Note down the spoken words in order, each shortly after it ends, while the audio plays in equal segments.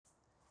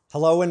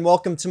Hello and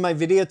welcome to my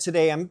video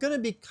today. I'm going to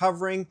be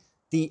covering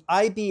the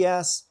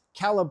IBS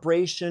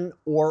calibration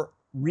or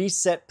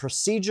reset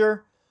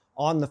procedure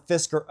on the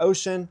Fisker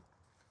Ocean.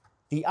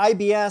 The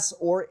IBS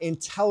or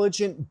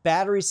intelligent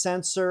battery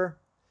sensor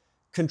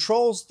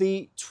controls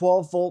the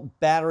 12-volt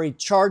battery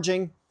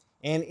charging.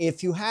 And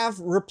if you have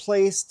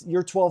replaced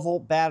your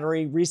 12-volt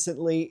battery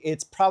recently,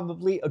 it's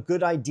probably a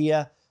good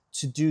idea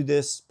to do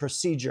this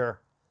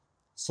procedure.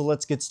 So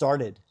let's get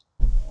started.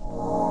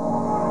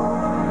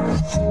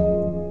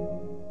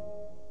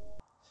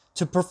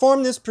 To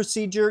perform this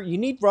procedure, you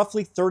need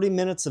roughly 30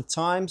 minutes of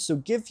time, so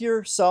give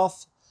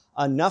yourself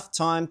enough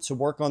time to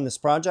work on this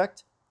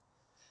project.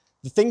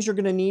 The things you're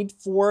going to need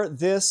for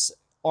this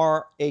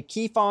are a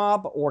key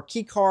fob or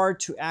key card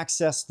to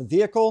access the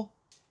vehicle,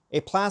 a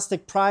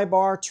plastic pry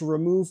bar to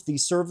remove the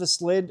service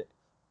lid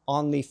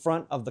on the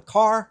front of the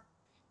car,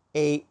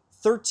 a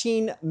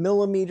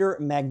 13mm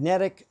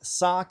magnetic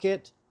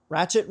socket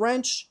ratchet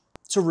wrench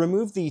to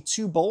remove the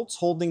 2 bolts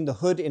holding the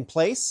hood in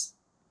place,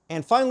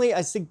 and finally,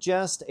 I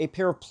suggest a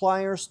pair of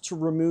pliers to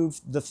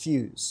remove the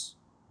fuse.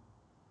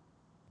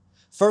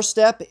 First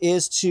step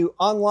is to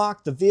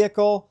unlock the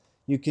vehicle.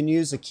 You can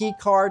use a key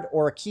card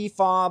or a key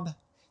fob.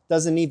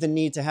 Doesn't even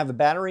need to have a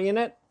battery in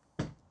it.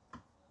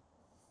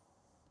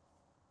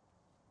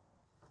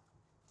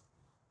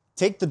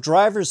 Take the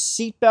driver's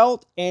seat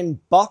belt and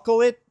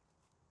buckle it.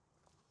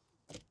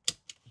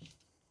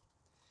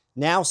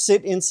 Now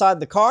sit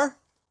inside the car.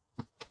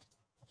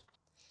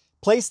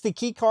 Place the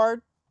key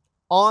card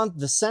on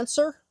the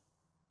sensor,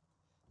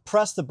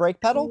 press the brake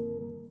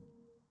pedal.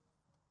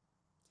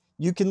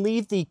 You can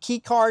leave the key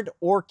card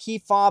or key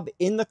fob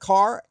in the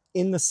car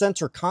in the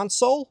center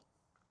console.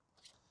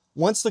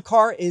 Once the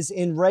car is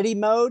in ready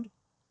mode,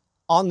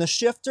 on the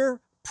shifter,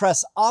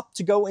 press up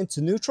to go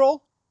into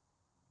neutral.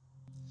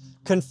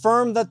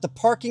 Confirm that the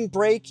parking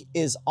brake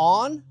is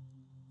on.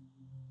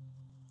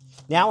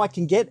 Now I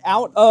can get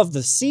out of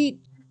the seat.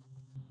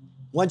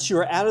 Once you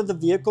are out of the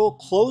vehicle,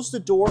 close the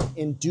door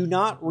and do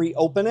not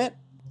reopen it.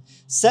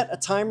 Set a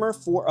timer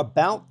for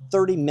about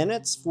 30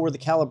 minutes for the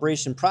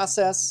calibration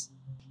process.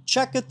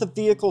 Check if the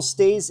vehicle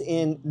stays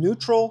in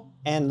neutral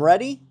and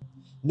ready.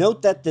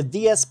 Note that the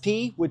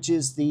VSP, which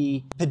is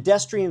the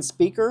pedestrian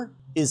speaker,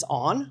 is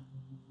on.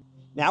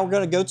 Now we're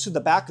going to go to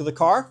the back of the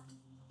car.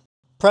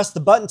 Press the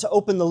button to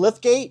open the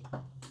liftgate.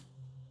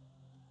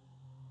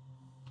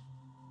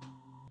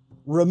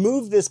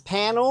 Remove this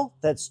panel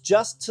that's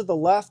just to the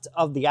left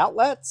of the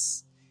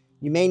outlets.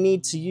 You may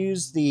need to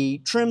use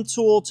the trim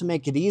tool to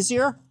make it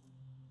easier.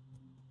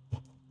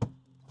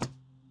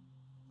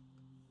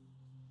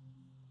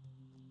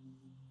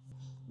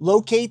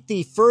 Locate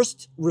the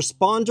first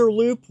responder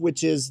loop,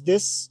 which is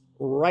this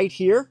right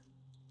here.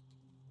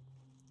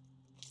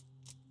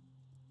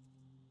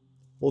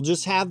 We'll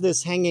just have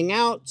this hanging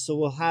out, so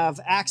we'll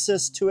have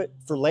access to it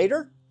for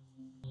later.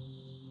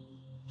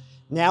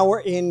 Now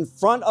we're in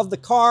front of the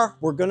car.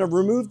 We're going to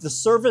remove the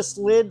service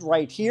lid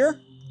right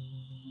here.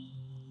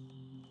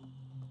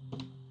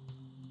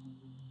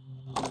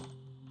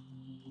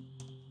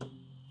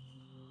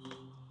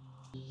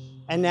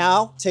 And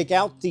now take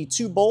out the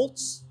 2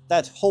 bolts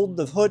that hold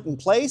the hood in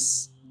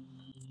place.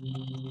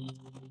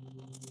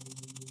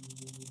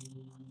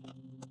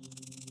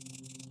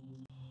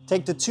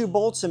 Take the 2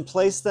 bolts and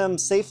place them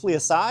safely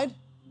aside.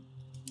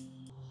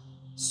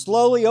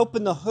 Slowly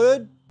open the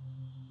hood.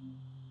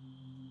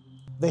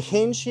 The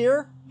hinge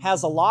here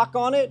has a lock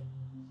on it.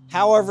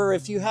 However,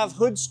 if you have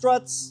hood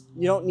struts,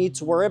 you don't need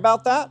to worry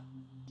about that.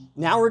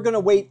 Now we're going to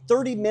wait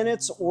 30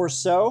 minutes or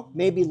so,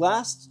 maybe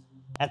less.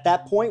 At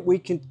that point, we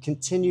can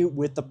continue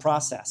with the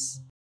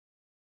process.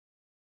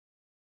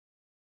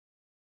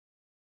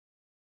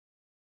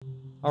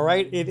 All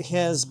right, it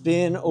has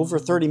been over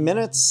 30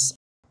 minutes.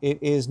 It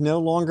is no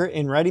longer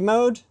in ready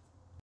mode.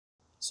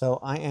 So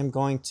I am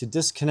going to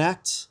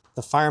disconnect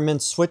the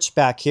fireman's switch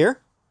back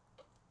here.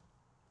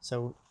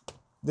 So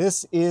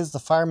this is the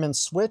fireman's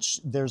switch.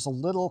 There's a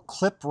little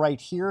clip right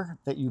here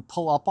that you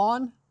pull up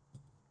on,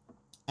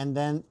 and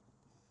then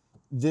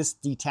this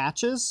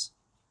detaches.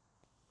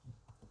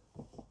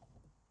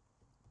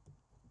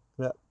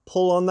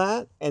 Pull on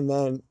that and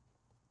then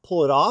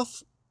pull it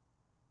off.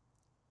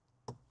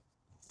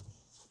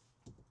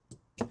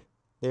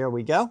 There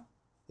we go.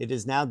 It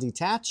is now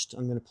detached.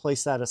 I'm going to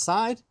place that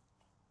aside.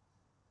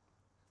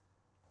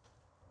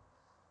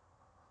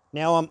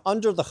 Now I'm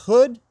under the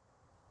hood.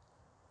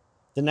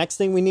 The next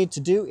thing we need to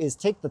do is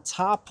take the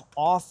top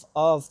off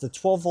of the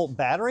 12-volt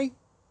battery.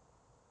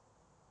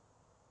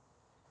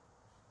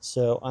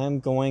 So I'm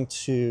going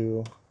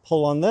to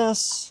pull on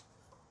this.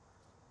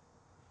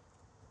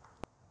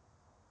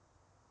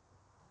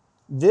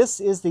 This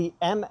is the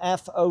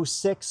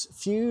MF06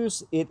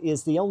 fuse. It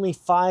is the only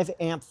 5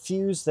 amp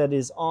fuse that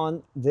is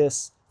on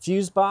this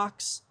fuse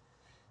box.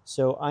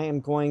 So I am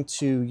going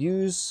to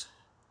use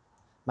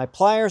my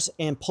pliers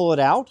and pull it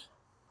out.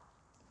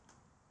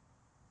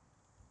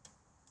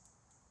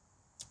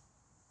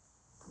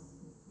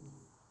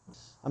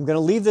 I'm going to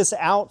leave this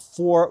out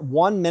for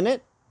 1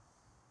 minute.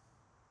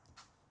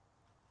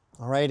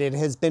 All right, it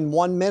has been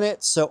 1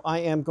 minute, so I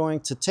am going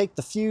to take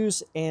the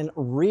fuse and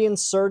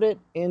reinsert it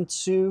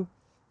into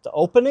the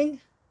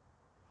opening.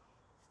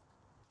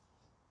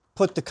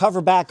 Put the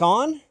cover back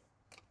on.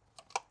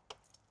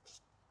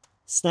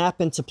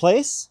 Snap into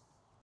place.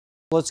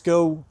 Let's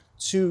go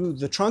to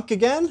the trunk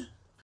again.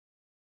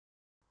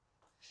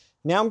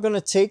 Now I'm going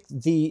to take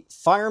the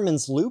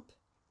fireman's loop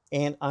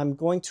and I'm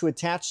going to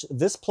attach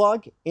this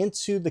plug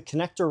into the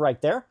connector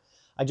right there.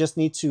 I just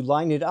need to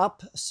line it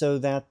up so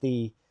that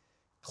the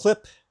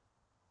clip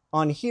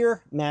on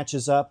here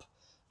matches up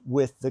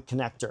with the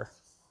connector.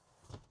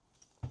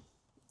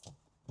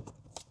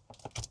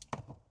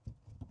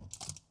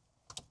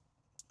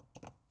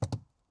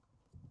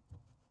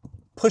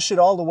 Push it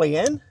all the way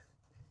in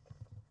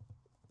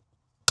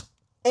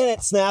and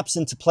it snaps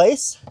into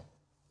place. You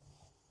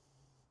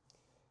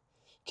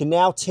can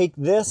now take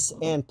this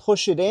and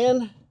push it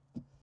in.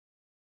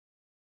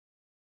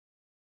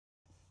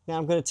 Now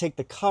I'm going to take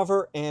the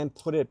cover and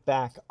put it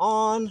back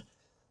on.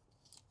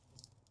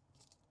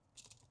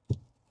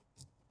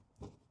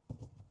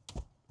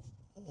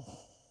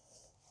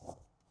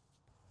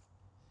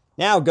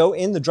 Now go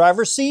in the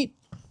driver's seat.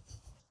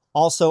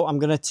 Also, I'm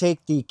going to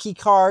take the key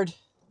card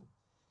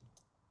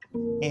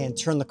and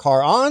turn the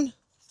car on.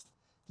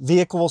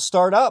 Vehicle will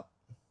start up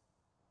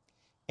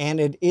and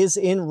it is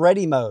in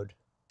ready mode.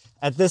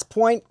 At this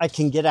point, I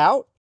can get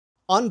out,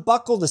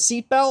 unbuckle the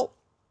seatbelt,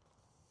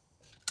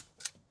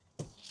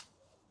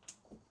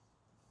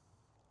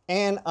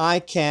 and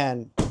I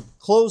can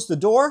close the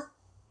door,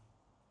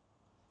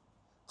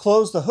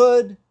 close the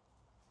hood,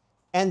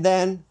 and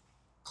then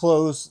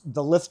close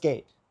the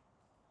liftgate.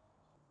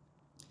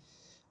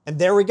 And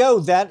there we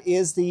go. That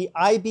is the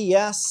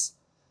IBS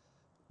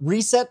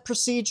reset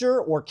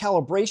procedure or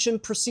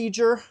calibration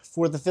procedure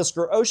for the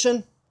Fisker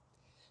Ocean.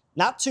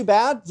 Not too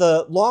bad.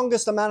 The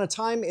longest amount of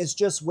time is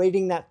just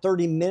waiting that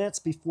 30 minutes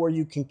before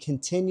you can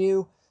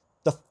continue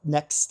the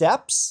next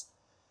steps.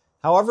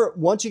 However,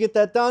 once you get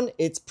that done,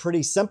 it's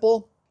pretty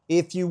simple.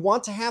 If you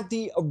want to have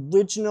the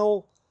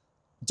original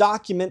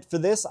document for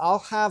this, I'll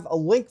have a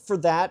link for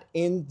that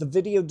in the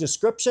video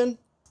description.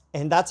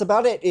 And that's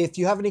about it. If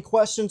you have any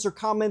questions or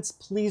comments,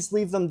 please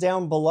leave them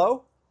down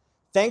below.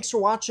 Thanks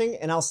for watching,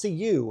 and I'll see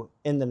you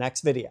in the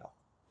next video.